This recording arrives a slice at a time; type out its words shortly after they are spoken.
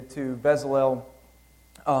to Bezalel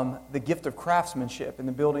the gift of craftsmanship in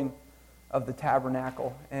the building of the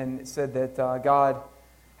tabernacle. And it said that God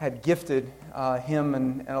had gifted him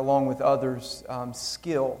and along with others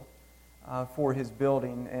skill for his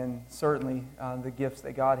building. And certainly the gifts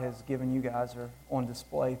that God has given you guys are on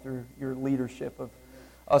display through your leadership of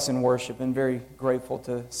us in worship. And very grateful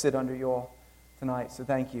to sit under you all tonight. So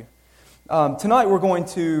thank you. Tonight we're going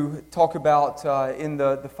to talk about, in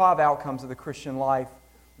the 5 outcomes of the Christian life,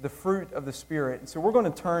 the fruit of the Spirit. And so we're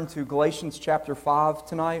going to turn to Galatians chapter 5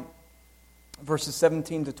 tonight, verses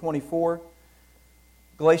 17 to 24.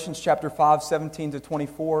 Galatians chapter 5, 17 to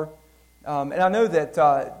 24. And I know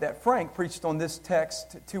that Frank preached on this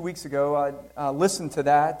text 2 weeks ago. I listened to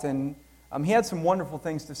that, and he had some wonderful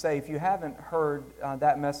things to say. If you haven't heard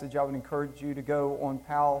that message, I would encourage you to go on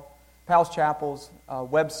Powell's Chapel's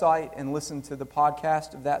website and listen to the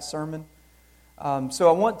podcast of that sermon. So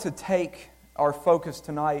I want to take our focus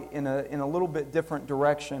tonight in a little bit different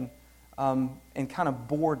direction and kind of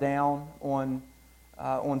bore down on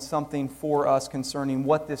something for us concerning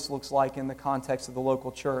what this looks like in the context of the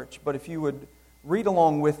local church. But if you would read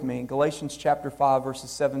along with me, Galatians chapter 5,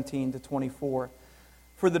 verses 17 to 24.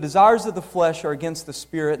 For the desires of the flesh are against the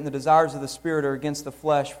Spirit, and the desires of the Spirit are against the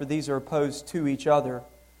flesh, for these are opposed to each other,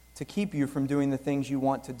 to keep you from doing the things you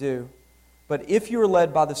want to do. But if you are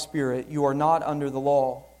led by the Spirit, you are not under the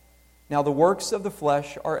law. Now the works of the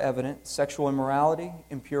flesh are evident: sexual immorality,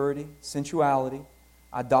 impurity, sensuality,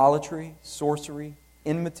 idolatry, sorcery,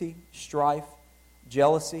 enmity, strife,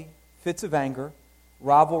 jealousy, fits of anger,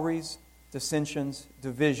 rivalries, dissensions,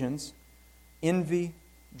 divisions, envy,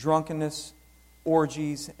 drunkenness,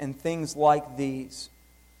 orgies, and things like these.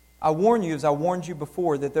 I warn you, as I warned you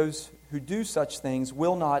before, that those who do such things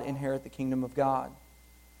will not inherit the kingdom of God.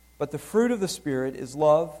 But the fruit of the Spirit is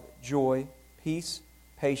love, joy, peace,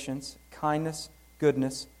 patience, kindness,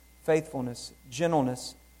 goodness, faithfulness,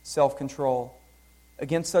 gentleness, self-control.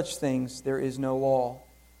 Against such things there is no law.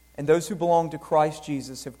 And those who belong to Christ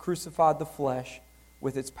Jesus have crucified the flesh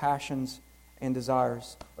with its passions and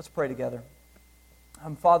desires. Let's pray together.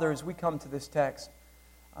 Father, as we come to this text,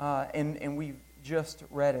 and we've just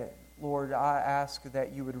read it, Lord, I ask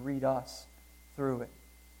that you would read us through it,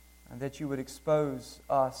 and that you would expose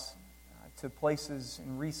us to places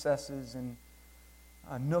and recesses and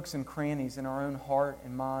nooks and crannies in our own heart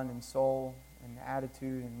and mind and soul and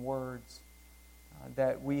attitude and words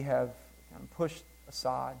that we have pushed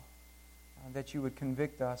aside, that you would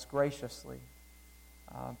convict us graciously,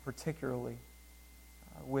 particularly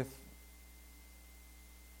with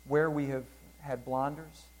where we have had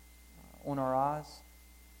blinders on our eyes,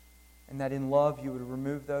 and that in love you would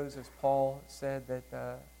remove those, as Paul said, that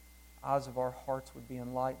the eyes of our hearts would be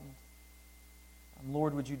enlightened.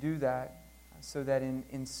 Lord, would you do that so that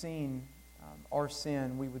in seeing our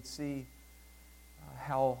sin, we would see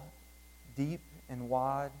how deep and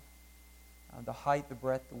wide, the height, the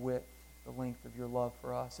breadth, the width, the length of your love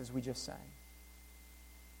for us, as we just sang.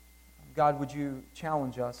 God, would you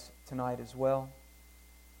challenge us tonight as well?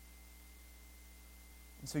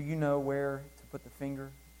 And so you know where to put the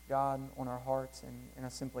finger, God, on our hearts, and I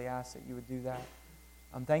simply ask that you would do that.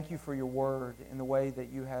 Thank you for your word in the way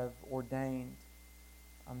that you have ordained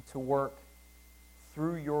to work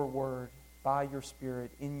through your word, by your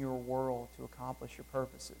Spirit, in your world to accomplish your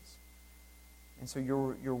purposes. And so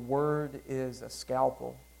your word is a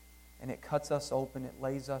scalpel, and it cuts us open, it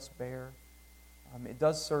lays us bare, it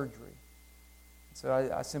does surgery.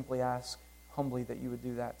 So I simply ask humbly that you would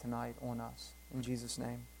do that tonight on us. In Jesus'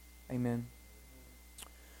 name, amen.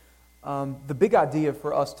 The big idea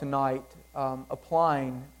for us tonight,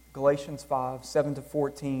 applying Galatians 5, 7 to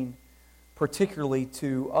 14, particularly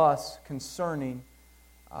to us concerning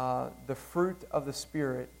the fruit of the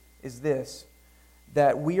Spirit, is this: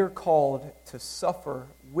 that we are called to suffer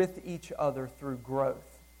with each other through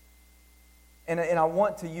growth. And I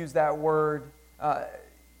want to use that word,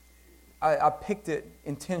 I picked it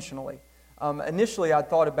intentionally. Initially, I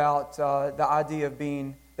thought about the idea of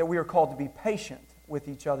that we are called to be patient with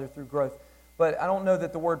each other through growth. But I don't know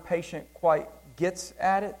that the word patient quite gets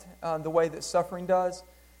at it the way that suffering does.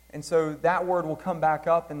 And so that word will come back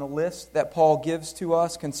up in the list that Paul gives to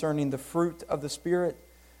us concerning the fruit of the Spirit.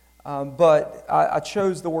 But I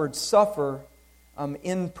chose the word suffer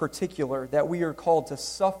in particular, that we are called to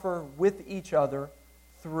suffer with each other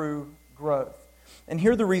through growth. And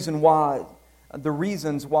here are the reasons why,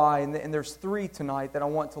 and there's 3 tonight that I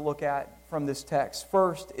want to look at from this text.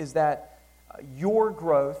 First is that your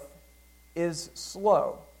growth is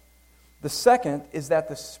slow. The second is that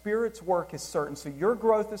the Spirit's work is certain. So your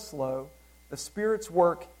growth is slow, the Spirit's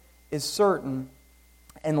work is certain.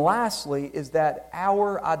 And lastly is that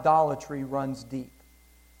our idolatry runs deep.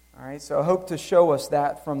 All right, so I hope to show us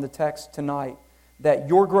that from the text tonight, that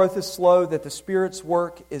your growth is slow, that the Spirit's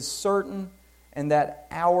work is certain, and that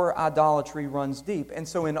our idolatry runs deep. And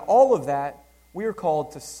so in all of that, we are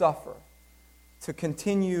called to suffer, to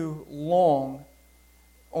continue long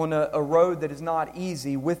on a road that is not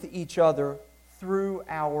easy with each other through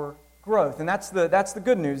our growth. And that's the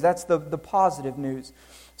good news. That's the positive news.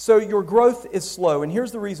 So your growth is slow, and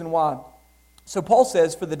here's the reason why. So Paul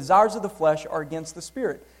says, for the desires of the flesh are against the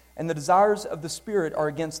Spirit, and the desires of the Spirit are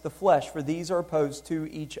against the flesh, for these are opposed to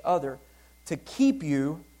each other, to keep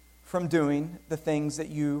you from doing the things that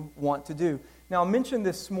you want to do. Now, I mentioned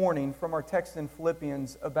this morning from our text in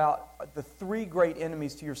Philippians about the three great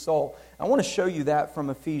enemies to your soul. I want to show you that from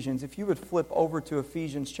Ephesians. If you would flip over to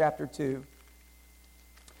Ephesians chapter 2.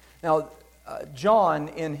 Now, John,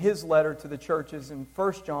 in his letter to the churches in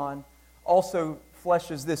 1 John, also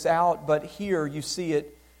fleshes this out, but here you see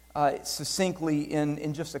it succinctly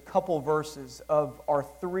in just a couple verses of our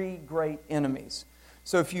three great enemies.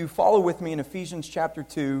 So if you follow with me in Ephesians chapter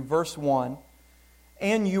 2, verse 1,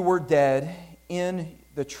 and you were dead in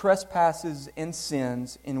the trespasses and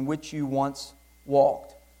sins in which you once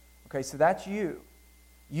walked. Okay, so that's you.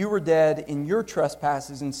 You were dead in your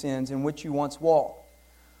trespasses and sins in which you once walked,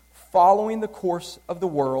 following the course of the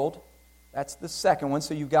world. That's the second one.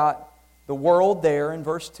 So you've got the world there in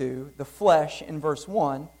verse 2, the flesh in verse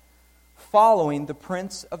 1, following the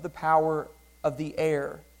prince of the power of the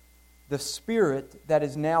air, the spirit that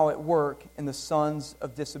is now at work in the sons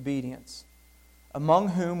of disobedience, among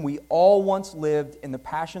whom we all once lived in the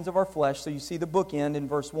passions of our flesh. So you see the bookend in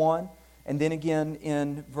verse 1, and then again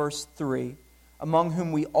in verse 3, among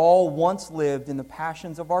whom we all once lived in the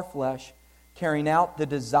passions of our flesh, carrying out the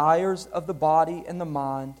desires of the body and the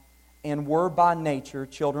mind, and were by nature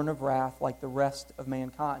children of wrath like the rest of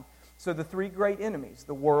mankind. So the three great enemies,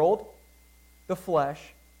 the world, the flesh,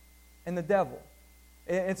 and the devil.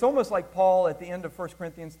 It's almost like Paul at the end of 1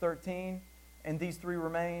 Corinthians 13, and these three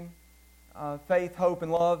remain, faith, hope,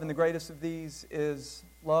 and love, and the greatest of these is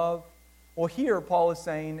love. Well, here Paul is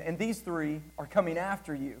saying, and these three are coming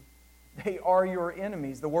after you. They are your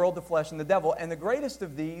enemies, the world, the flesh, and the devil. And the greatest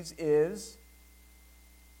of these is,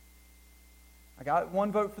 I got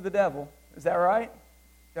one vote for the devil. Is that right?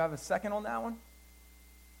 Do I have a second on that one?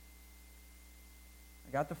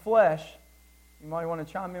 I got the flesh. You might want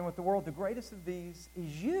to chime in with the world. The greatest of these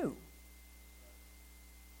is you.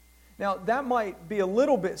 Now, that might be a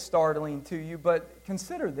little bit startling to you, but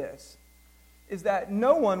consider this, is that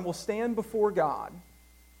no one will stand before God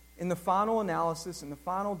in the final analysis, in the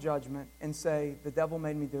final judgment, and say, the devil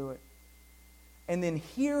made me do it. And then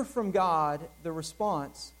hear from God the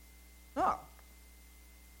response, oh,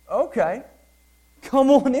 okay, come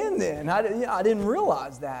on in then. I didn't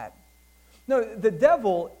realize that. No, the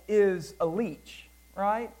devil is a leech,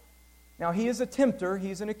 right? Now, he is a tempter,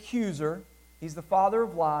 he's an accuser, he's the father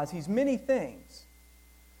of lies, he's many things.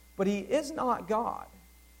 But he is not God.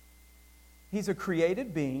 He's a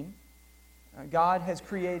created being. God has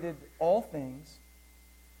created all things.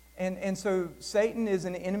 And so Satan is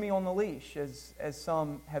an enemy on the leash, as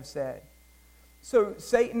some have said. So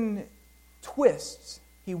Satan twists,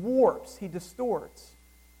 he warps, he distorts.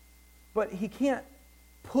 But he can't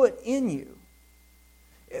put in you.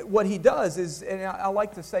 What he does is, and I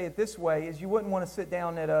like to say it this way, is you wouldn't want to sit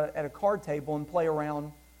down at a card table and play a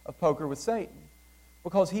round of poker with Satan.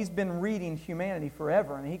 Because he's been reading humanity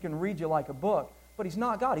forever, and he can read you like a book. But he's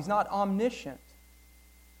not God. He's not omniscient.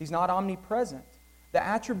 He's not omnipresent. The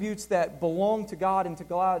attributes that belong to God and to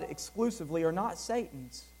God exclusively are not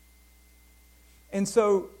Satan's. And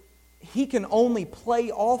so he can only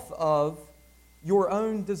play off of your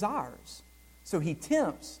own desires. So he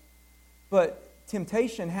tempts, but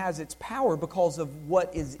temptation has its power because of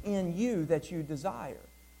what is in you that you desire.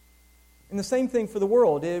 And the same thing for the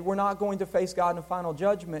world. We're not going to face God in a final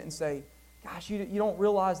judgment and say, gosh, you don't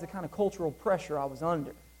realize the kind of cultural pressure I was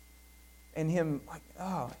under. And him like,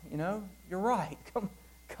 oh, you're right.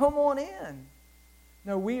 Come on in.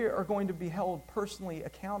 No, we are going to be held personally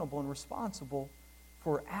accountable and responsible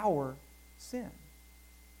for our sin.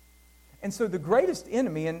 And so the greatest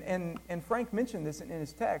enemy, and Frank mentioned this in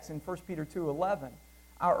his text in 1 Peter 2:11,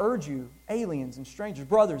 I urge you, aliens and strangers,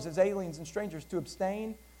 brothers as aliens and strangers, to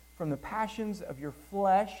abstain from the passions of your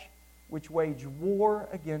flesh, which wage war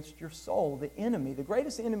against your soul. The enemy, the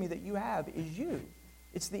greatest enemy that you have is you.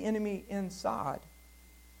 It's the enemy inside.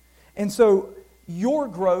 And so your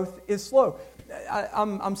growth is slow.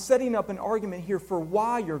 I'm setting up an argument here for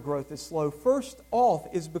why your growth is slow. First off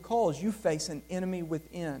is because you face an enemy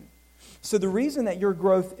within. So the reason that your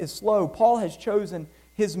growth is slow, Paul has chosen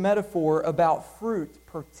his metaphor about fruit,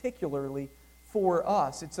 particularly for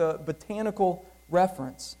us. It's a botanical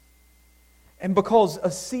reference. And because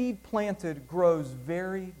a seed planted grows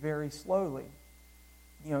very, very slowly.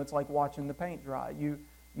 You know, it's like watching the paint dry. You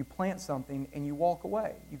plant something and you walk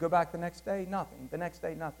away. You go back the next day, nothing. The next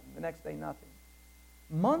day, nothing. The next day, nothing.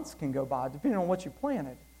 Months can go by, depending on what you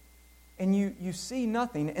planted. And you see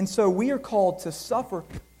nothing. And so we are called to suffer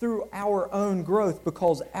through our own growth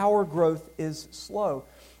because our growth is slow.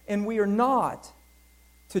 And we are not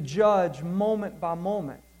to judge moment by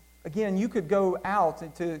moment. Again, you could go out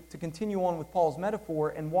to continue on with Paul's metaphor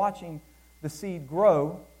and watching the seed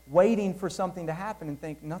grow, waiting for something to happen and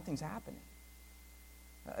think, nothing's happening.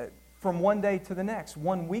 From one day to the next,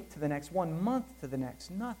 1 week to the next, 1 month to the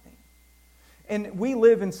next, nothing. And we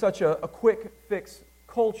live in such a quick fix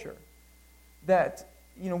culture that,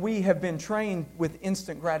 you know, we have been trained with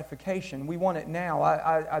instant gratification. We want it now.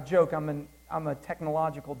 I joke, I'm a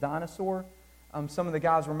technological dinosaur. Some of the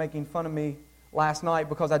guys were making fun of me last night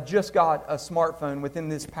because I just got a smartphone within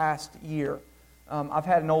this past year. I've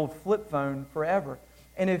had an old flip phone forever.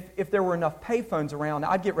 And if there were enough payphones around,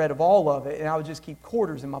 I'd get rid of all of it and I would just keep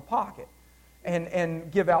quarters in my pocket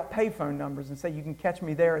and give out payphone numbers and say, you can catch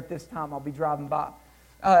me there at this time, I'll be driving by.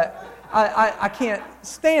 I can't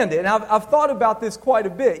stand it. And I've thought about this quite a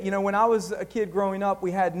bit. You know, when I was a kid growing up,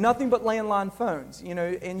 we had nothing but landline phones, you know,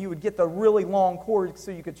 and you would get the really long cord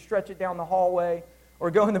so you could stretch it down the hallway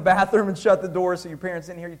or go in the bathroom and shut the door so your parents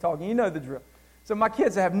didn't hear you talking. You know the drill. So my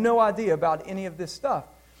kids have no idea about any of this stuff.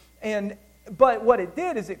 But what it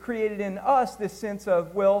did is it created in us this sense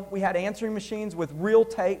of, well, we had answering machines with real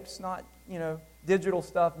tapes, not, you know, digital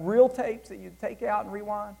stuff, real tapes that you'd take out and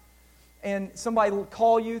rewind. And somebody will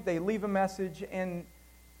call you, they leave a message, and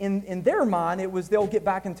in their mind, it was they'll get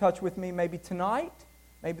back in touch with me maybe tonight,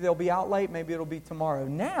 maybe they'll be out late, maybe it'll be tomorrow.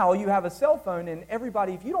 Now you have a cell phone, and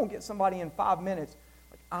everybody, if you don't get somebody in 5 minutes,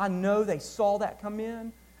 like, I know they saw that come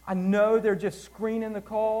in, I know they're just screening the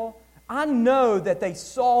call, I know that they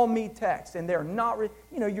saw me text, and they're not,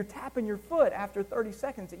 you know, you're tapping your foot after 30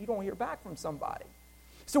 seconds that you don't hear back from somebody.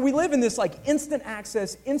 So we live in this like instant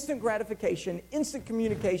access, instant gratification, instant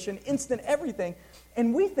communication, instant everything.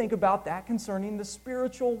 And we think about that concerning the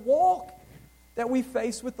spiritual walk that we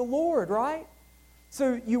face with the Lord, right?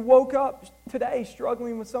 So you woke up today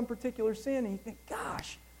struggling with some particular sin and you think,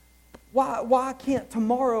 gosh, why can't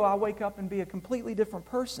tomorrow I wake up and be a completely different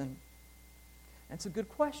person? That's a good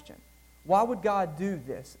question. Why would God do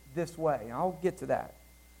this way? And I'll get to that.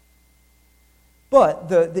 But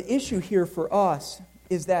the issue here for us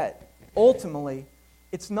is that ultimately,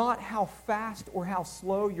 it's not how fast or how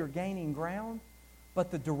slow you're gaining ground,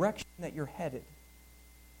 but the direction that you're headed.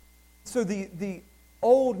 So the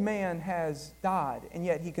old man has died, and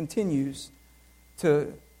yet he continues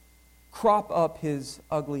to crop up his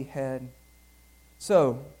ugly head.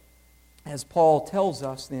 So, as Paul tells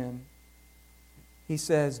us then, he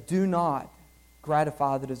says, do not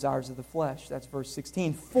gratify the desires of the flesh. That's verse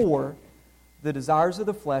 16. For the desires of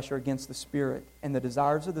the flesh are against the Spirit, and the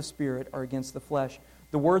desires of the Spirit are against the flesh.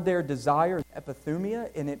 The word there, desire, is epithumia,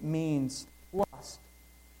 and it means lust.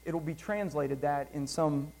 It'll be translated that in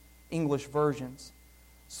some English versions.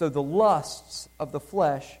 So the lusts of the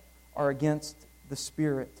flesh are against the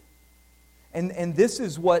Spirit. And this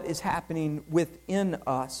is what is happening within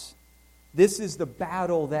us. This is the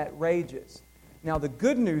battle that rages. Now the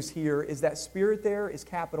good news here is that Spirit there is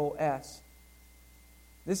capital S.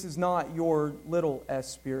 This is not your little s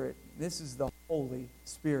spirit. This is the Holy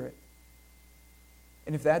Spirit.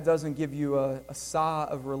 And if that doesn't give you a sigh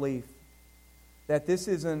of relief, that this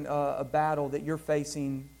isn't a battle that you're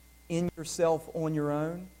facing in yourself on your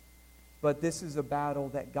own, but this is a battle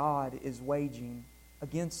that God is waging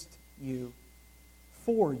against you,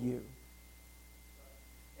 for you.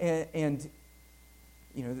 And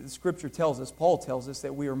you know, the Scripture tells us, Paul tells us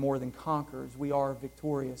that we are more than conquerors. We are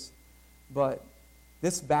victorious. But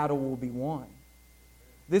this battle will be won.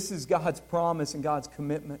 This is God's promise and God's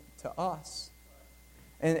commitment to us.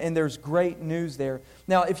 And there's great news there.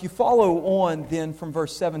 Now, if you follow on then from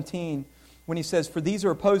verse 17, when he says, for these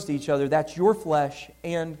are opposed to each other, that's your flesh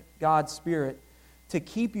and God's Spirit, to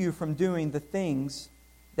keep you from doing the things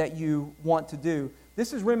that you want to do.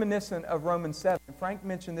 This is reminiscent of Romans 7. Frank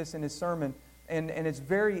mentioned this in his sermon, and it's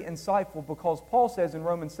very insightful because Paul says in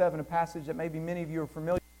Romans 7, a passage that maybe many of you are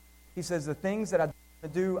familiar with, he says, the things that I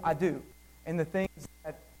do, I do. And the things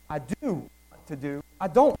that I do want to do, I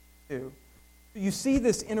don't do. You see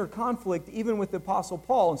this inner conflict even with the Apostle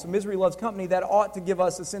Paul. And so Misery Loves Company, that ought to give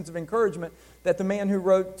us a sense of encouragement that the man who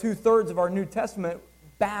wrote 2/3 of our New Testament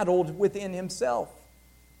battled within himself.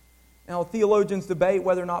 Now, theologians debate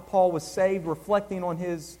whether or not Paul was saved, reflecting on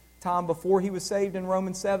his time before he was saved in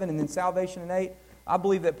Romans 7 and then salvation in 8. I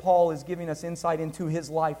believe that Paul is giving us insight into his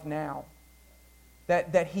life now.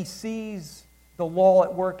 That he sees the law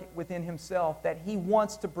at work within himself, that he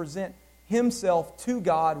wants to present himself to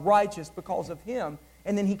God righteous because of him,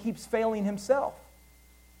 and then he keeps failing himself.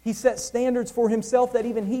 He sets standards for himself that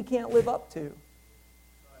even he can't live up to.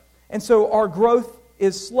 And so our growth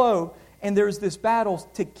is slow, and there's this battle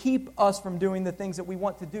to keep us from doing the things that we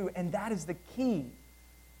want to do, and that is the key.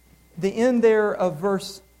 The end there of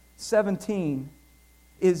verse 17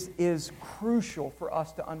 is crucial for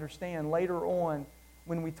us to understand. Later on,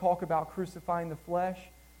 when we talk about crucifying the flesh,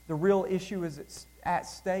 the real issue is at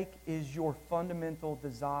stake is your fundamental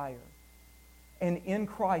desire. And in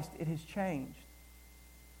Christ, it has changed.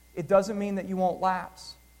 It doesn't mean that you won't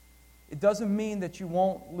lapse. It doesn't mean that you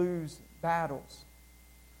won't lose battles.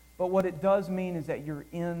 But what it does mean is that you're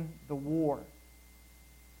in the war.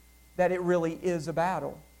 That it really is a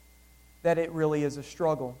battle. That it really is a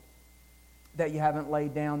struggle. That you haven't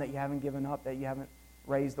laid down, that you haven't given up, that you haven't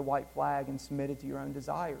raised the white flag and submitted to your own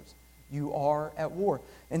desires. You are at war.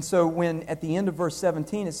 And so when at the end of verse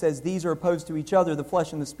 17 it says, these are opposed to each other, the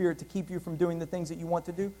flesh and the spirit, to keep you from doing the things that you want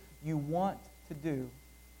to do, you want to do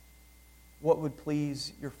what would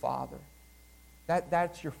please your Father.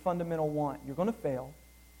 That's your fundamental want. You're going to fail.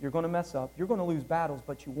 You're going to mess up. You're going to lose battles,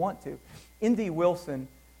 but you want to. N.D. Wilson,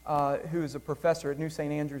 who is a professor at New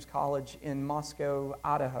St. Andrews College in Moscow,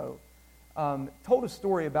 Idaho, told a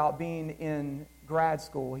story about being in grad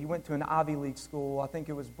school. He went to an Ivy League school. I think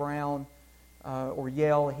it was Brown or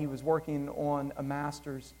Yale. He was working on a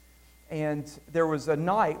master's. And there was a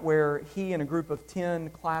night where he and a group of 10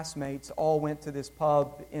 classmates all went to this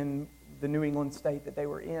pub in the New England state that they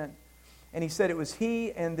were in. And he said it was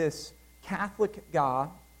he and this Catholic guy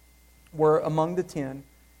were among the 10,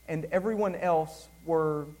 and everyone else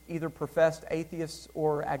were either professed atheists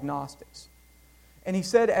or agnostics. And he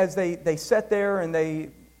said as they sat there and they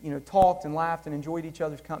talked and laughed and enjoyed each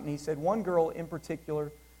other's company, he said one girl in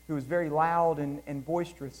particular, who was very loud and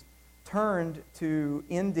boisterous, turned to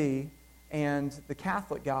ND and the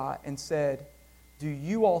Catholic guy and said, do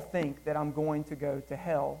you all think that I'm going to go to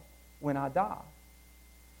hell when I die?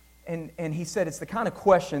 And he said it's the kind of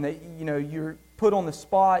question that you're put on the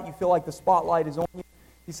spot, you feel like the spotlight is on you.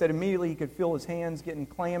 He said immediately he could feel his hands getting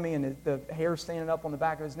clammy and the hair standing up on the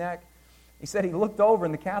back of his neck. He said he looked over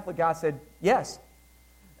and the Catholic guy said, yes.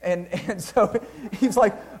 And so he's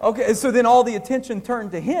like, okay. And so then all the attention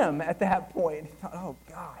turned to him at that point. He thought, oh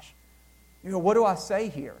gosh, what do I say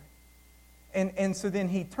here? And so then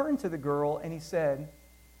he turned to the girl and he said,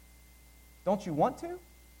 don't you want to?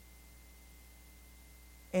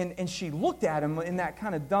 And she looked at him in that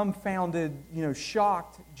kind of dumbfounded,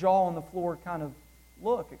 shocked, jaw on the floor kind of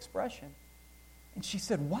expression. And she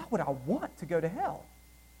said, why would I want to go to hell?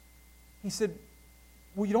 He said,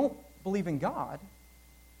 well, you don't believe in God?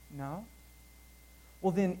 No.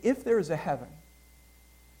 Well, then, if there is a heaven,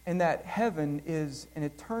 and that heaven is an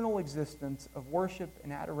eternal existence of worship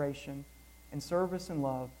and adoration and service and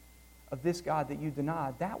love of this God that you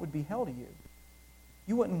denied, that would be hell to you.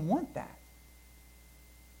 You wouldn't want that.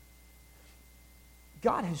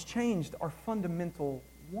 God has changed our fundamental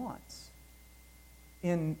wants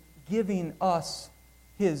in giving us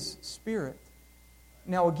His Spirit.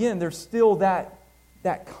 Now again, there's still that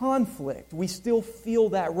conflict. We still feel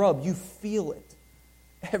that rub. You feel it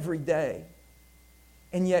every day.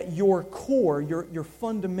 And yet your core, your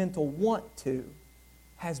fundamental want to,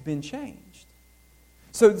 has been changed.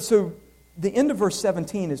 So the end of verse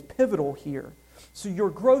 17 is pivotal here. So your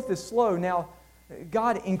growth is slow. Now,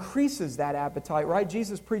 God increases that appetite, right?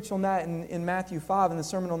 Jesus preached on that in Matthew 5 in the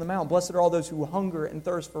Sermon on the Mount. Blessed are all those who hunger and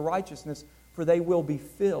thirst for righteousness, for they will be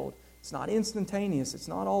filled. It's not instantaneous. It's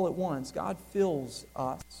not all at once. God fills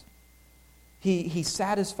us. He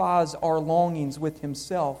satisfies our longings with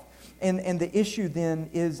Himself. And the issue then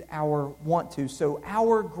is our want to. So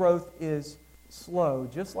our growth is slow,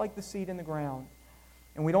 just like the seed in the ground.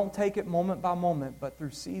 And we don't take it moment by moment, but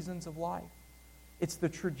through seasons of life. It's the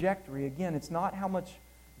trajectory. Again, it's not how much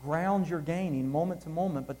ground you're gaining moment to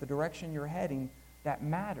moment, but the direction you're heading that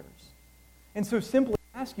matters. And so simply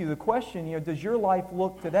ask you the question, does your life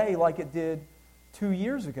look today like it did 2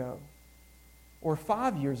 years ago? Or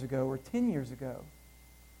 5 years ago? Or 10 years ago?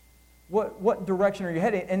 What direction are you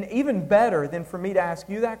heading? And even better than for me to ask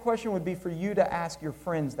you that question would be for you to ask your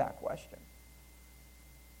friends that question.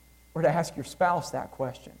 Or to ask your spouse that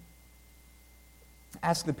question.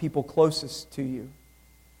 Ask the people closest to you.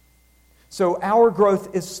 So our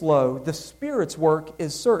growth is slow. The Spirit's work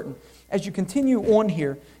is certain. As you continue on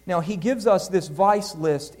here, now he gives us this vice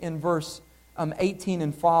list in verse 18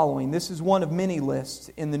 and following. This is one of many lists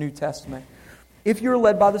in the New Testament. If you're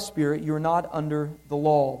led by the Spirit, you're not under the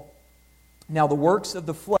law. Now the works of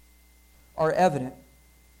the flesh are evident: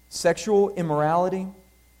 sexual immorality,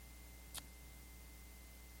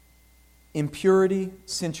 impurity,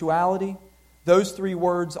 sensuality. Those three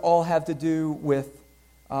words all have to do with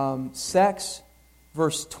sex.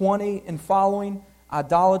 Verse 20 and following: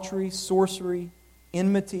 idolatry, sorcery,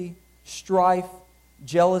 enmity, strife,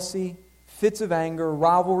 jealousy, fits of anger,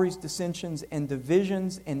 rivalries, dissensions, and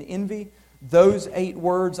divisions and envy. Those 8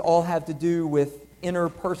 words all have to do with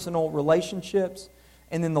interpersonal relationships.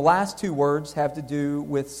 And then the last 2 words have to do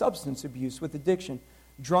with substance abuse, with addiction,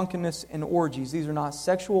 drunkenness, and orgies. These are not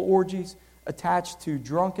sexual orgies attached to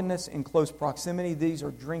drunkenness in close proximity. These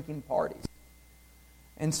are drinking parties.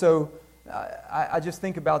 And so I just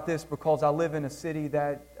think about this because I live in a city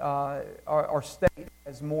that our state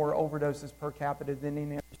has more overdoses per capita than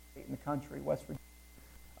any other state in the country, West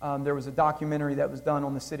Virginia. There was a documentary that was done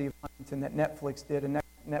on the city of Huntington that Netflix did, a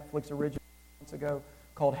Netflix original months ago,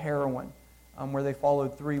 called Heroin, where they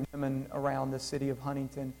followed 3 women around the city of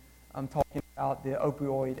Huntington talking about the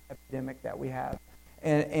opioid epidemic that we have.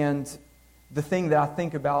 And the thing that I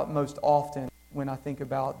think about most often when I think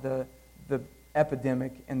about the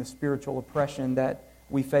epidemic and the spiritual oppression that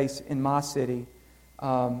we face in my city,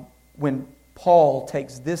 when Paul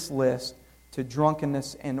takes this list to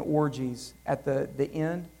drunkenness and orgies at the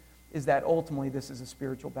end, is that ultimately this is a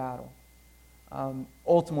spiritual battle.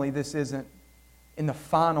 Ultimately, this isn't, in the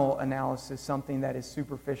final analysis, something that is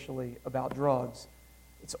superficially about drugs.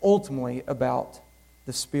 It's ultimately about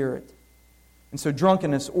the Spirit. And so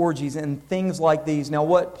drunkenness, orgies, and things like these. Now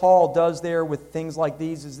what Paul does there with things like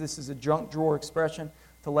these is this is a junk drawer expression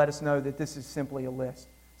to let us know that this is simply a list.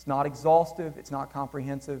 It's not exhaustive, it's not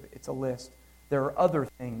comprehensive, it's a list. There are other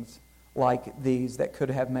things like these that could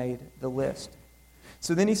have made the list.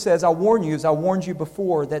 So then he says, I warn you, as I warned you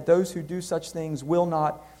before, that those who do such things will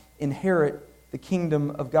not inherit the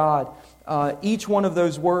kingdom of God. Each one of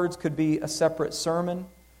those words could be a separate sermon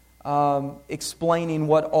explaining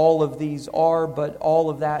what all of these are, but all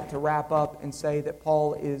of that to wrap up and say that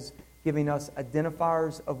Paul is giving us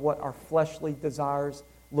identifiers of what our fleshly desires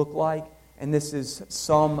look like, and this is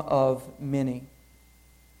some of many.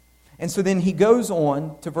 And so then he goes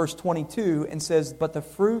on to verse 22 and says, but the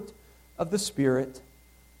fruit of the Spirit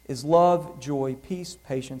is love, joy, peace,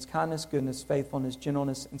 patience, kindness, goodness, faithfulness,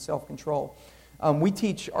 gentleness, and self-control. We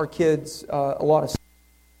teach our kids a lot of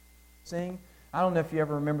sing. I don't know if you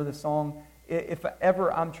ever remember the song. If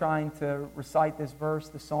ever I'm trying to recite this verse,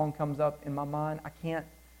 the song comes up in my mind. I can't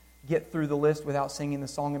get through the list without singing the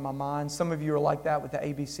song in my mind. Some of you are like that with the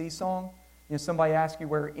ABC song. You know, somebody asks you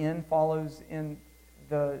where N follows in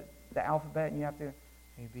the alphabet, and you have to A,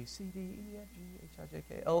 B, C, D, E, F, G, H, I, J,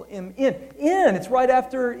 K, L, M, N. N, it's right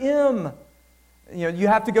after M. You know, you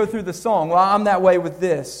have to go through the song. Well, I'm that way with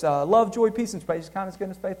this. Love, joy, peace, and patience, kindness,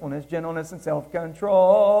 goodness, faithfulness, gentleness, and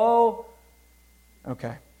self-control.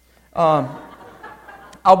 Okay.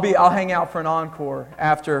 I'll hang out for an encore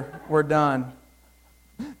after we're done.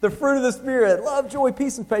 The fruit of the Spirit: love, joy,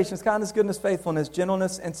 peace, and patience, kindness, goodness, faithfulness,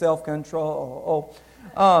 gentleness, and self-control.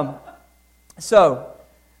 So,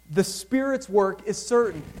 the Spirit's work is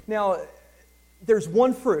certain. Now, there's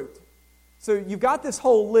one fruit. So you've got this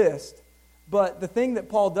whole list, but the thing that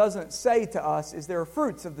Paul doesn't say to us is there are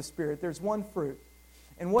fruits of the Spirit. There's one fruit.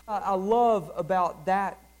 And what I love about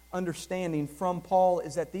that understanding from Paul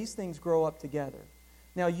is that these things grow up together.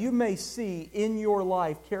 Now, you may see in your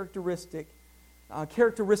life characteristically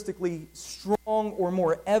strong or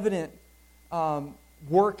more evident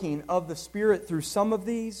working of the Spirit through some of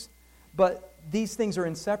these, but these things are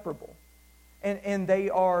inseparable. And they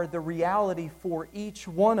are the reality for each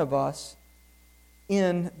one of us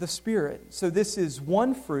in the Spirit. So this is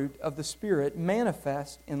one fruit of the Spirit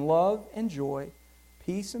manifest in love and joy,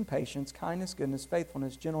 peace and patience, kindness, goodness,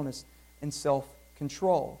 faithfulness, gentleness, and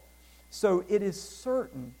self-control. So it is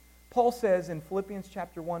certain. Paul says in Philippians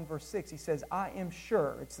chapter 1, verse 6, he says, I am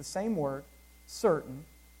sure, it's the same word, certain,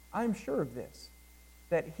 I am sure of this,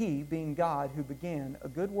 that He, being God who began a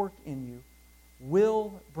good work in you,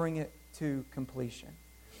 will bring it to completion.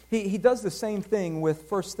 He does the same thing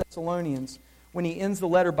with 1 Thessalonians when he ends the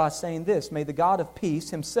letter by saying this, may the God of peace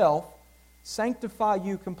Himself sanctify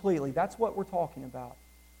you completely. That's what we're talking about.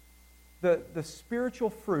 The spiritual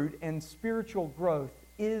fruit and spiritual growth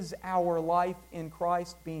is our life in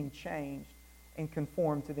Christ being changed and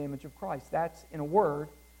conformed to the image of Christ. That's, in a word,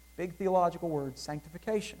 big theological word,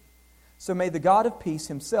 sanctification. So may the God of peace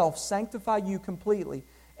himself sanctify you completely,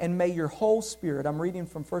 and may your whole spirit, I'm reading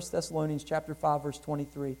from 1 Thessalonians chapter 5, verse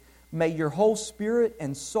 23, may your whole spirit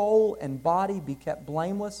and soul and body be kept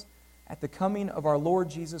blameless at the coming of our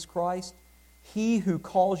Lord Jesus Christ. He who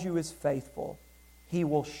calls you is faithful. He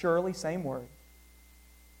will surely, same word,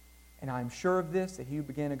 and I am sure of this, that he who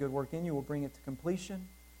began a good work in you will bring it to completion.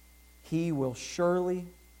 He will surely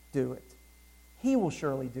do it. He will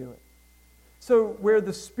surely do it. So where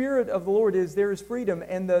the Spirit of the Lord is, there is freedom.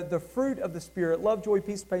 And the fruit of the Spirit, love, joy,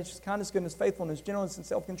 peace, patience, kindness, goodness, faithfulness, gentleness, and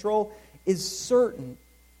self-control, is certain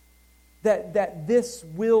that this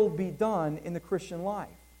will be done in the Christian life.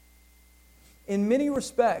 In many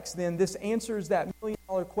respects, then, this answers that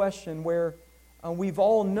million-dollar question where we've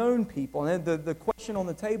all known people. And the question on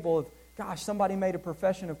the table of, gosh, somebody made a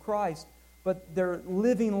profession of Christ, but they're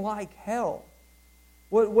living like hell.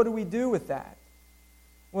 What do we do with that?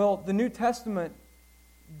 Well, the New Testament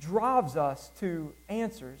drives us to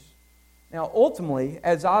answers. Now, ultimately,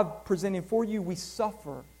 as I've presented for you, we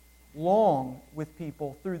suffer long with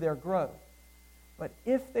people through their growth. But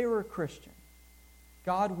if they were a Christian,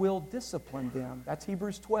 God will discipline them. That's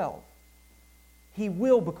Hebrews 12. He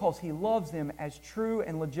will, because He loves them as true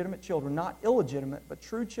and legitimate children, not illegitimate, but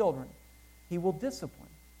true children. He will discipline.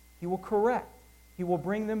 He will correct. He will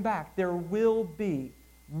bring them back. There will be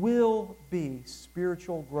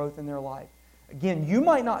spiritual growth in their life. Again, you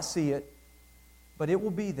might not see it, but it will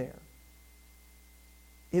be there.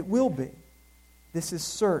 It will be. This is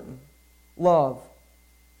certain. Love.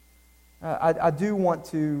 I do want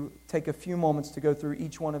to take a few moments to go through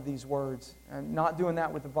each one of these words. I'm not doing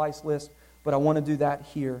that with the vice list, but I want to do that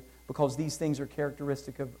here because these things are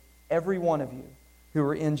characteristic of every one of you who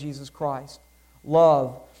are in Jesus Christ.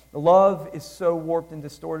 Love. Love is so warped and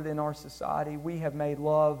distorted in our society. We have made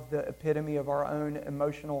love the epitome of our own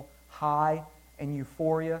emotional high and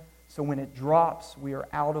euphoria. So when it drops, we are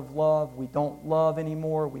out of love. We don't love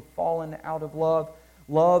anymore. We've fallen out of love.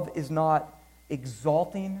 Love is not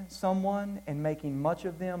exalting someone and making much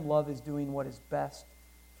of them. Love is doing what is best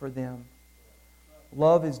for them.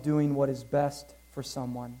 Love is doing what is best for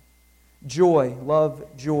someone. Joy. Love,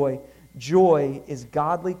 joy. Joy is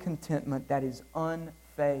godly contentment that is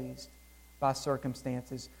unfazed by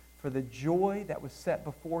circumstances. For the joy that was set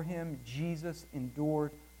before Him, Jesus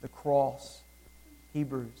endured the cross.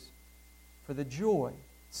 Hebrews. For the joy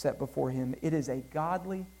set before Him, it is a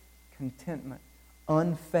godly contentment,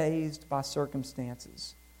 unfazed by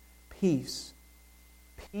circumstances. Peace.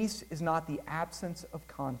 Peace is not the absence of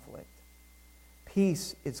conflict.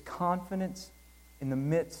 Peace is confidence in the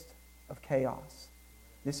midst of chaos.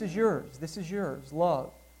 This is yours. This is yours.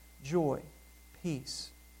 Love, joy,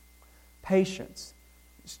 peace. Patience.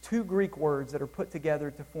 There's two Greek words that are put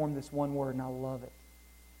together to form this one word, and I love it.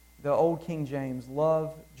 The old King James,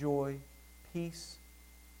 love, joy, peace,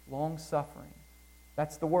 long-suffering.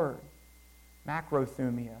 That's the word.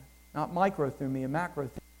 Macrothumia. Not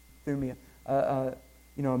microthumia, macrothumia.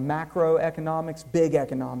 Macroeconomics, big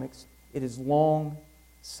economics. It is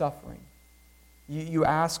long-suffering. You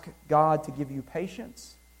ask God to give you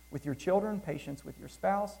patience with your children, patience with your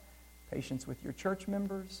spouse, patience with your church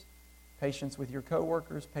members, patience with your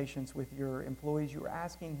coworkers, patience with your employees. You're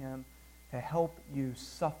asking Him to help you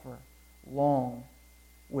suffer long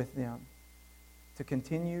with them, to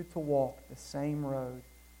continue to walk the same road,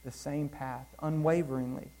 the same path,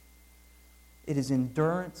 unwaveringly. It is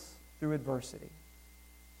endurance through adversity.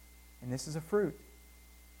 And this is a fruit.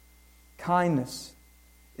 Kindness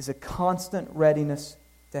is a constant readiness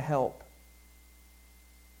to help.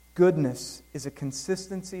 Goodness is a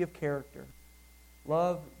consistency of character.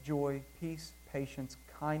 Love, joy, peace, patience,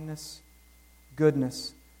 kindness,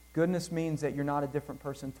 goodness. Goodness means that you're not a different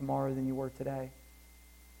person tomorrow than you were today.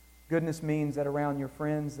 Goodness means that around your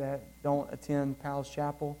friends that don't attend Powell's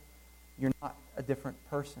Chapel, you're not a different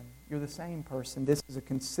person. You're the same person. This is a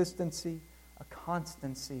consistency, a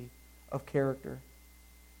constancy of character.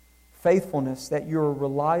 Faithfulness, that you're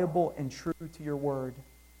reliable and true to your word.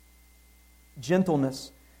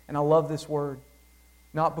 Gentleness, and I love this word,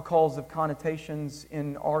 not because of connotations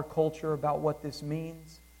in our culture about what this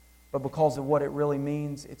means, but because of what it really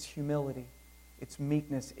means. It's humility, it's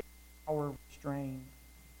meekness, it's power restrained.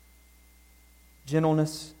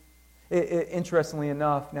 Gentleness. Interestingly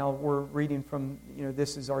enough, now we're reading from,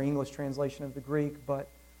 this is our English translation of the Greek, but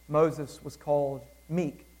Moses was called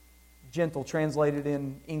meek, gentle, translated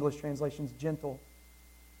in English translations, gentle,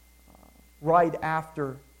 right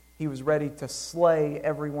after he was ready to slay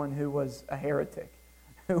everyone who was a heretic,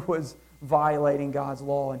 who was violating God's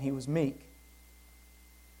law, and he was meek.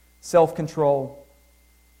 Self-control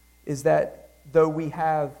is that though we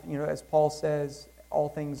have, as Paul says, all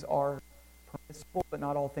things are permissible, but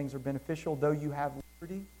not all things are beneficial. Though you have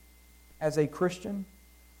liberty as a Christian,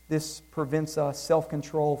 this prevents us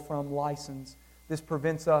self-control from license. This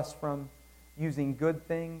prevents us from using good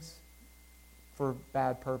things for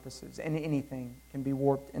bad purposes. And anything can be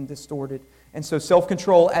warped and distorted. And so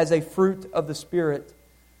self-control as a fruit of the Spirit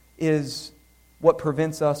is what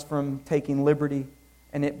prevents us from taking liberty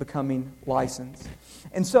and it becoming license.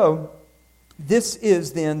 And so this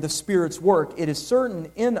is then the Spirit's work. It is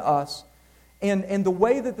certain in us. And the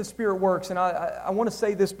way that the Spirit works, and I want to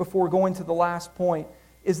say this before going to the last point,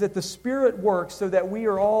 is that the Spirit works so that we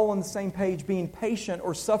are all on the same page, being patient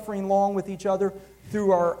or suffering long with each other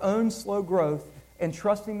through our own slow growth and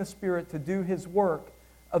trusting the Spirit to do His work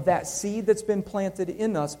of that seed that's been planted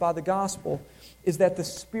in us by the gospel, is that the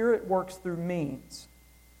Spirit works through means.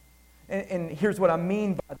 And here's what I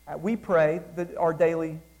mean by that. We pray that our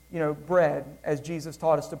daily bread, as Jesus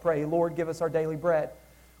taught us to pray, Lord, give us our daily bread.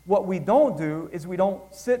 What we don't do is we don't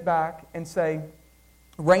sit back and say,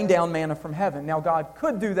 rain down manna from heaven. Now, God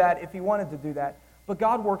could do that if He wanted to do that, but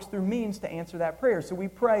God works through means to answer that prayer. So we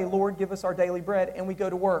pray, Lord, give us our daily bread, and we go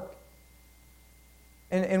to work.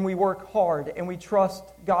 And we work hard, and we trust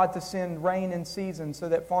God to send rain in season so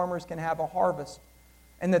that farmers can have a harvest,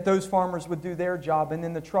 and that those farmers would do their job, and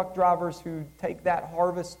then the truck drivers who take that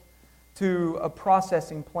harvest to a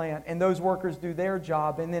processing plant, and those workers do their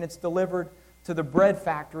job, and then it's delivered to the bread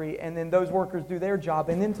factory, and then those workers do their job,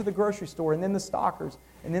 and then to the grocery store, and then the stockers,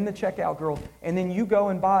 and then the checkout girl, and then you go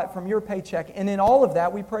and buy it from your paycheck. And in all of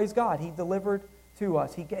that, we praise God. He delivered to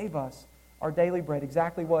us. He gave us our daily bread,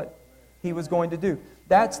 exactly what He was going to do.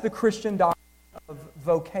 That's the Christian doctrine of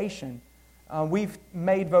vocation. We've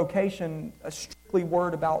made vocation a strictly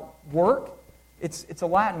word about work. It's a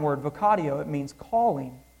Latin word, vocatio. It means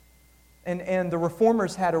calling. And the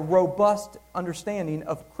Reformers had a robust understanding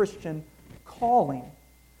of Christian calling.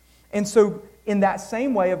 And so in that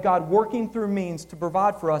same way of God working through means to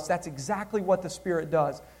provide for us, that's exactly what the Spirit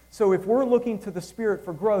does. So if we're looking to the Spirit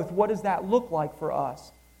for growth, what does that look like for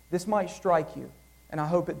us? This might strike you, and I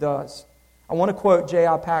hope it does. I want to quote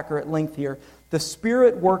J.I. Packer at length here. The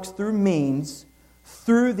Spirit works through means,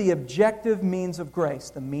 through the objective means of grace,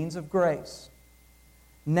 the means of grace.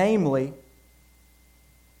 Namely,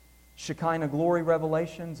 Shekinah glory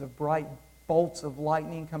revelations of bright bolts of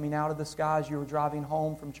lightning coming out of the sky as you were driving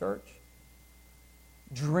home from church.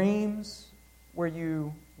 Dreams where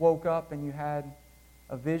you woke up and you had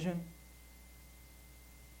a vision.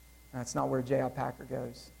 That's not where J.I. Packer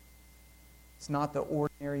goes. It's not the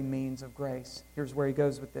ordinary means of grace. Here's where he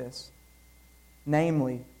goes with this.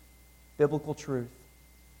 Namely, biblical truth,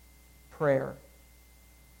 prayer,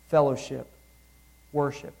 fellowship,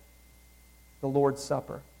 worship, the Lord's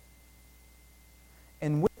Supper.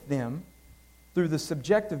 And with them, through the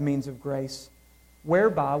subjective means of grace,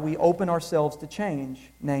 whereby we open ourselves to change,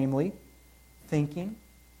 namely, thinking,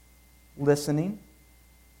 listening,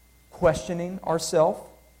 questioning ourselves,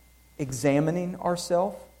 examining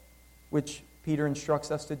ourselves, which Peter instructs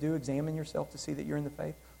us to do. Examine yourself to see that you're in the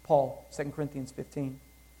faith. Paul, 2 Corinthians 15.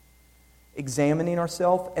 Examining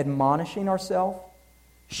ourselves, admonishing ourselves,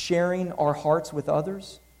 sharing our hearts with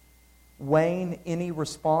others, weighing any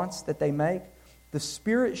response that they make. The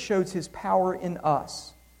Spirit shows His power in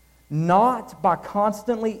us, not by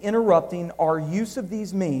constantly interrupting our use of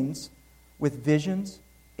these means with visions,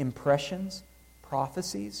 impressions,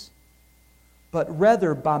 prophecies, but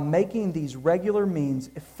rather by making these regular means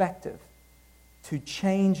effective to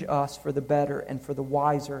change us for the better and for the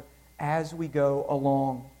wiser as we go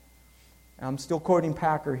along. And I'm still quoting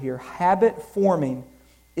Packer here. Habit forming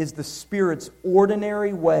is the Spirit's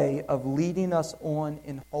ordinary way of leading us on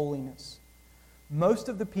in holiness. Most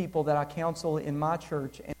of the people that I counsel in my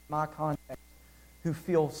church and in my context who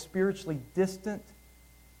feel spiritually distant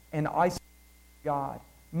and isolated from God,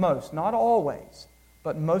 most, not always,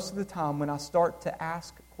 but most of the time when I start to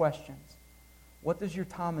ask questions, what does your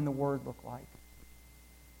time in the Word look like?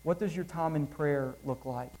 What does your time in prayer look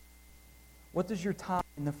like? What does your time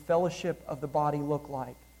in the fellowship of the body look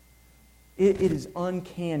like? It is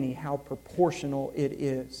uncanny how proportional it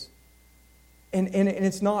is. And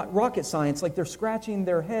it's not rocket science. Like they're scratching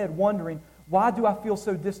their head wondering, why do I feel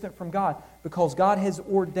so distant from God? Because God has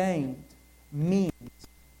ordained means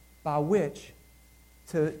by which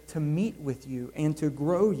to meet with you and to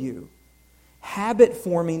grow you. Habit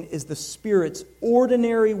forming is the Spirit's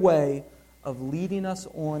ordinary way of leading us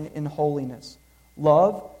on in holiness.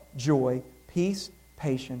 Love, joy, peace,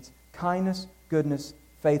 patience, kindness, goodness,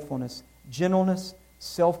 faithfulness, gentleness,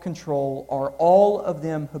 self-control are all of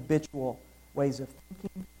them habitual ways of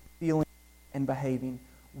thinking, feeling, and behaving.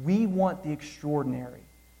 We want the extraordinary.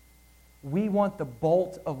 We want the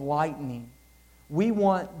bolt of lightning We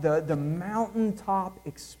want the mountaintop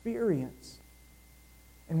experience.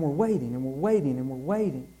 And we're waiting, and we're waiting, and we're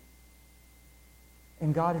waiting.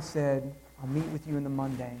 And God has said, I'll meet with you in the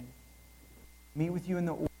mundane. Meet with you in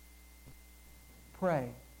the ordinary. Pray.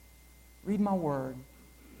 Read my word.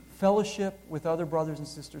 Fellowship with other brothers and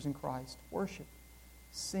sisters in Christ. Worship.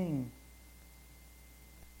 Sing.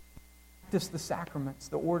 Practice the sacraments,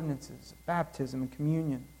 the ordinances, baptism and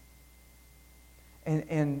communion.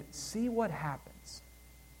 And see what happens.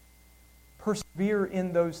 Persevere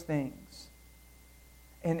in those things.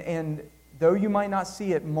 And though you might not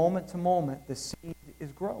see it moment to moment, the seed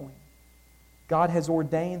is growing. God has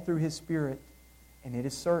ordained through His Spirit, and it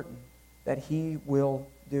is certain that He will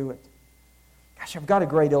do it. Gosh, I've got a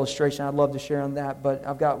great illustration I'd love to share on that, but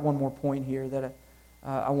I've got one more point here that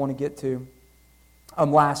I want to get to.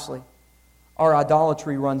 Lastly, our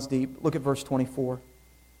idolatry runs deep. Look at verse 24.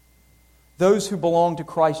 Those who belong to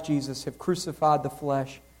Christ Jesus have crucified the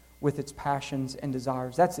flesh with its passions and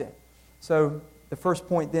desires. That's it. So the first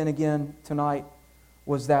point then again tonight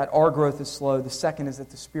was that our growth is slow. The second is that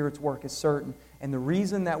the Spirit's work is certain. And the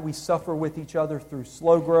reason that we suffer with each other through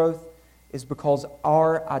slow growth is because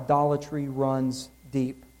our idolatry runs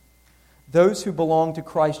deep. Those who belong to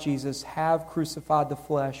Christ Jesus have crucified the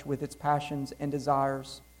flesh with its passions and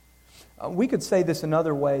desires. We could say this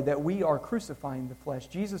another way, that we are crucifying the flesh.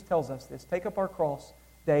 Jesus tells us this. Take up our cross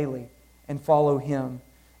daily and follow Him.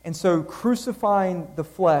 And so crucifying the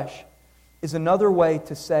flesh is another way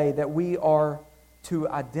to say that we are to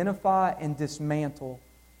identify and dismantle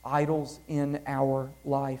idols in our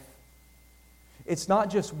life. It's not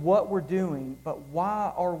just what we're doing, but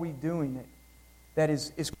why are we doing it that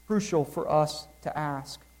is crucial for us to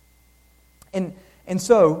ask. And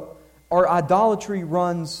so our idolatry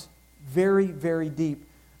runs very, very deep.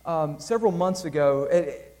 Several months ago,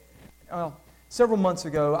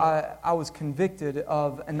 I was convicted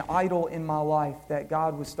of an idol in my life that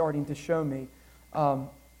God was starting to show me.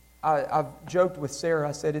 I've joked with Sarah.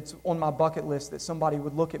 I said it's on my bucket list that somebody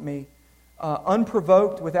would look at me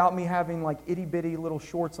unprovoked, without me having like itty-bitty little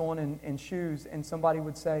shorts on and shoes, and somebody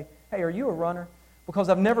would say, "Hey, are you a runner?" Because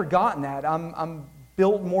I've never gotten that. I'm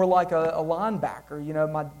built more like a linebacker. You know,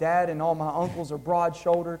 my dad and all my uncles are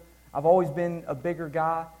broad-shouldered. I've always been a bigger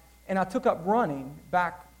guy. And I took up running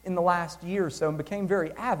back in the last year or so and became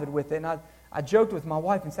very avid with it. And I joked with my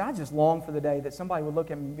wife and said, I just long for the day that somebody would look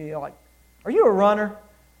at me and be like, "Are you a runner?"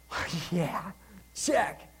 "Yeah,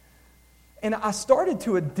 check." And I started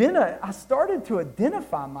to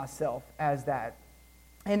identify myself as that.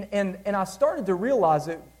 And I started to realize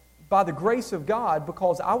it by the grace of God,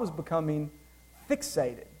 because I was becoming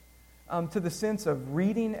fixated to the sense of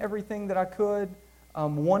reading everything that I could,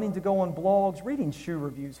 wanting to go on blogs, reading shoe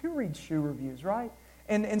reviews. Who reads shoe reviews, right?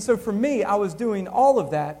 And so for me, I was doing all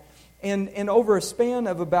of that. And over a span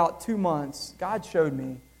of about 2 months, God showed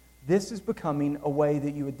me, this is becoming a way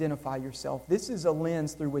that you identify yourself. This is a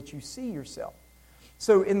lens through which you see yourself.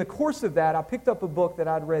 So in the course of that, I picked up a book that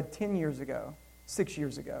I'd read 6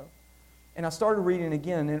 years ago. And I started reading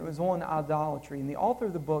again, and it was on idolatry. And the author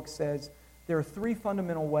of the book says, there are 3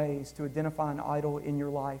 fundamental ways to identify an idol in your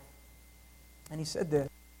life. And he said this.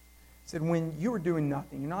 He said, when you are doing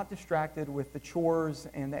nothing, you're not distracted with the chores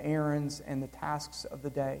and the errands and the tasks of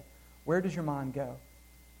the day, where does your mind go?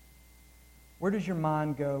 Where does your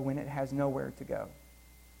mind go when it has nowhere to go?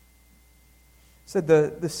 So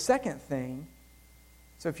the second thing,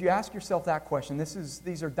 so if you ask yourself that question,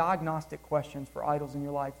 these are diagnostic questions for idols in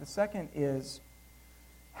your life. The second is,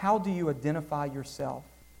 how do you identify yourself?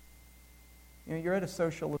 You know, you're at a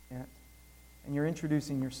social event and you're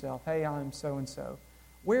introducing yourself. Hey, I'm so-and-so.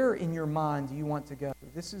 Where in your mind do you want to go?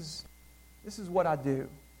 This is what I do.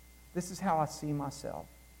 This is how I see myself.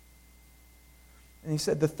 And he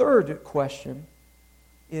said the third question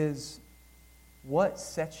is, what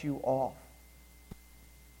sets you off?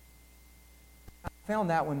 I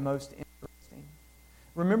found that one most interesting.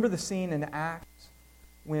 Remember the scene in Acts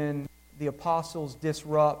when the apostles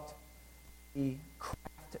disrupt the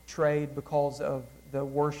craft trade because of the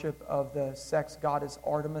worship of the sex goddess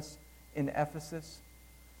Artemis in Ephesus?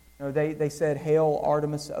 You know, they said, "Hail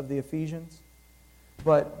Artemis of the Ephesians."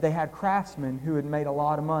 But they had craftsmen who had made a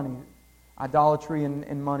lot of money. Idolatry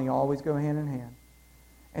and money always go hand in hand.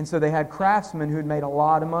 And so they had craftsmen who had made a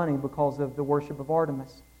lot of money because of the worship of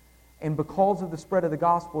Artemis. And because of the spread of the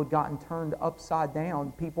gospel had gotten turned upside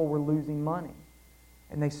down, people were losing money.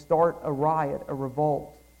 And they start a riot, a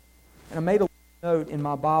revolt. And I made a note in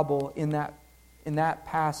my Bible in that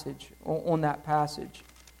passage, on that passage,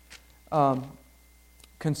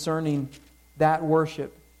 concerning that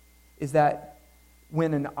worship, is that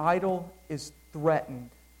when an idol is threatened,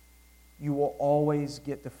 you will always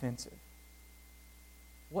get defensive.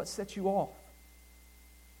 What sets you off?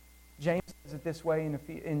 James says it this way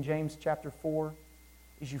in James chapter 4,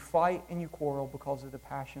 is you fight and you quarrel because of the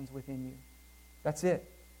passions within you. That's it.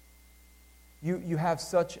 You have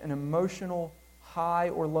such an emotional high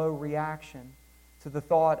or low reaction to the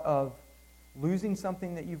thought of losing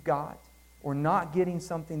something that you've got or not getting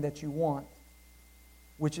something that you want,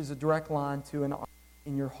 which is a direct line to an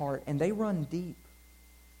in your heart. And they run deep.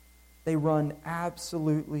 They run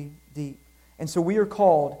absolutely deep. And so we are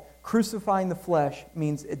called, crucifying the flesh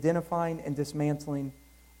means identifying and dismantling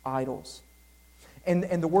idols. And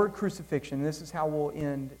the word crucifixion, and this is how we'll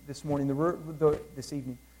end this morning, this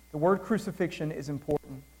evening. The word crucifixion is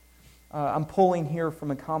important. I'm pulling here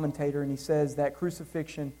from a commentator, and he says that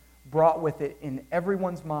crucifixion brought with it in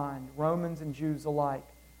everyone's mind, Romans and Jews alike,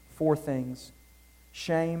 4 things: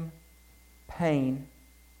 shame, pain,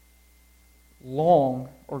 long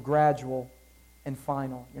or gradual, and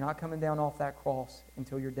final. You're not coming down off that cross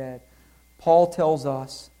until you're dead. Paul tells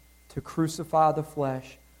us to crucify the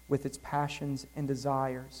flesh with its passions and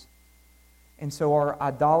desires. And so our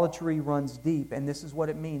idolatry runs deep, and this is what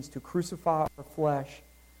it means. To crucify our flesh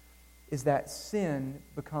is that sin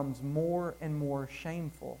becomes more and more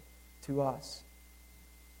shameful to us.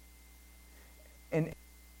 And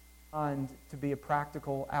to be a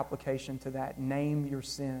practical application to that, name your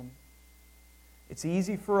sin. It's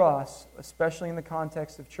easy for us, especially in the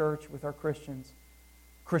context of church with our Christian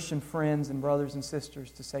friends and brothers and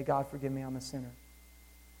sisters, to say, God, forgive me, I'm a sinner.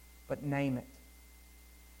 But name it.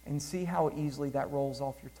 And see how easily that rolls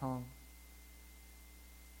off your tongue.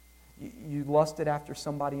 You lusted after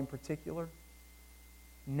somebody in particular.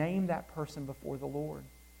 Name that person before the Lord.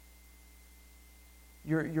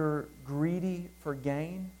 You're greedy for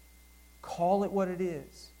gain. Call it what it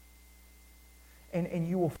is. And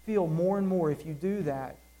you will feel more and more, if you do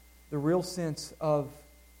that, the real sense of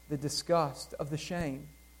the disgust, of the shame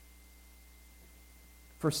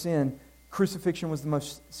for sin. Crucifixion was the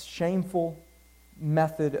most shameful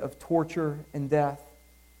method of torture and death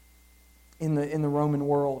in the Roman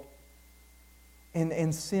world.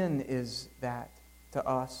 And sin is that to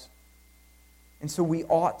us. And so we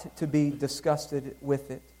ought to be disgusted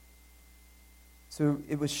with it. So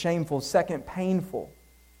it was shameful. Second, painful.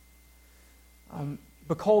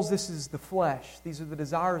 Because this is the flesh, these are the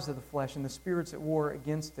desires of the flesh, and the Spirit's at war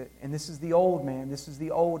against it. And this is the old man, this is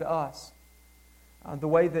the old us. The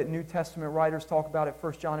way that New Testament writers talk about it,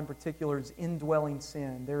 1 John in particular, is indwelling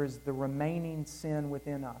sin. There is the remaining sin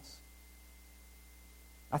within us.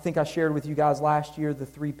 I think I shared with you guys last year the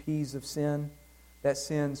 3 P's of sin. That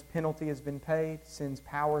sin's penalty has been paid, sin's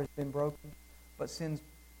power has been broken, but sin's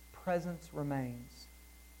presence remains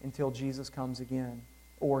until Jesus comes again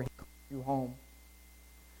or He calls you home.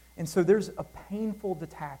 And so there's a painful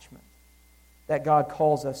detachment that God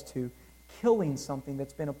calls us to, killing something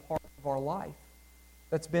that's been a part of our life,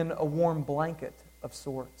 that's been a warm blanket of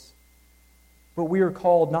sorts. But we are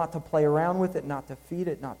called not to play around with it, not to feed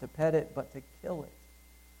it, not to pet it, but to kill it.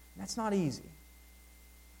 And that's not easy.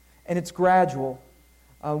 And it's gradual.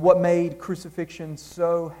 What made crucifixion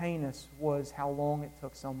so heinous was how long it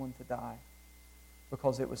took someone to die.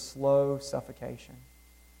 Because it was slow suffocation.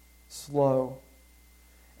 Slow.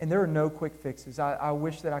 And there are no quick fixes. I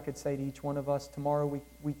wish that I could say to each one of us, tomorrow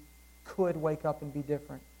we could wake up and be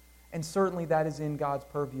different. And certainly that is in God's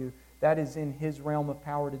purview. That is in His realm of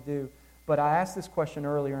power to do. But I asked this question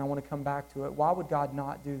earlier, and I want to come back to it. Why would God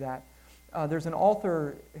not do that? There's an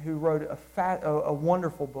author who wrote a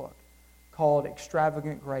wonderful book called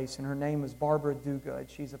Extravagant Grace, and her name is Barbara Dogood.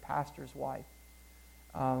 She's a pastor's wife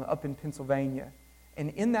up in Pennsylvania.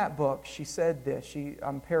 And in that book, she said this.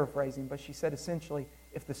 I'm paraphrasing, but she said essentially,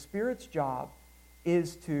 if the Spirit's job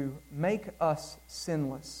is to make us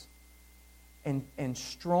sinless and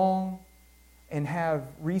strong and have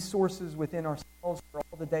resources within ourselves for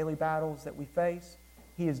all the daily battles that we face,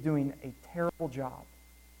 He is doing a terrible job.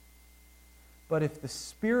 But if the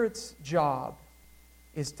Spirit's job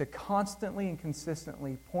is to constantly and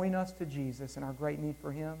consistently point us to Jesus and our great need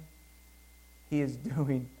for Him, He is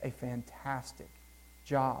doing a fantastic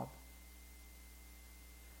job.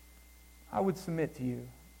 I would submit to you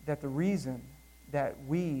that the reason that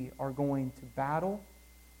we are going to battle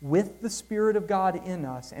with the Spirit of God in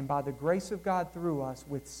us and by the grace of God through us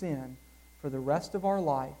with sin for the rest of our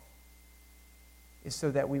life is so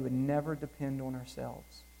that we would never depend on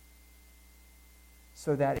ourselves.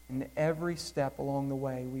 So that in every step along the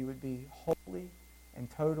way we would be wholly and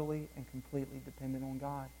totally and completely dependent on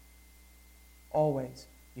God. Always.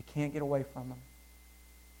 You can't get away from Him.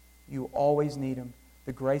 You always need Him.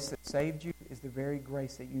 The grace that saved you is the very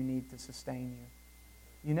grace that you need to sustain you.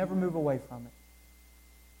 You never move away from it.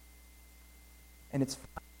 And it's fine.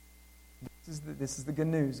 This is the good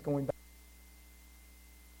news. Going back,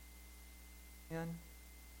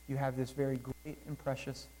 you have this very great and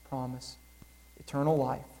precious promise. Eternal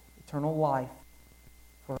life. Eternal life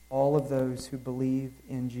for all of those who believe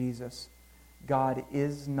in Jesus. God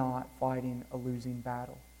is not fighting a losing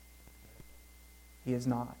battle. He is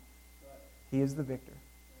not. He is the victor.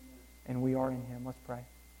 And we are in Him. Let's pray.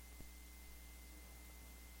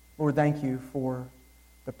 Lord, thank you for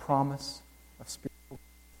the promise of spiritual growth.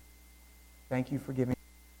 Thank you for giving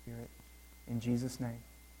the Spirit. In Jesus' name,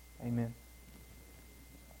 amen.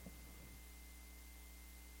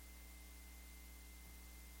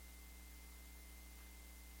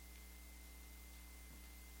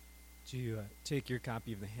 To take your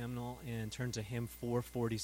copy of the hymnal and turn to hymn 446.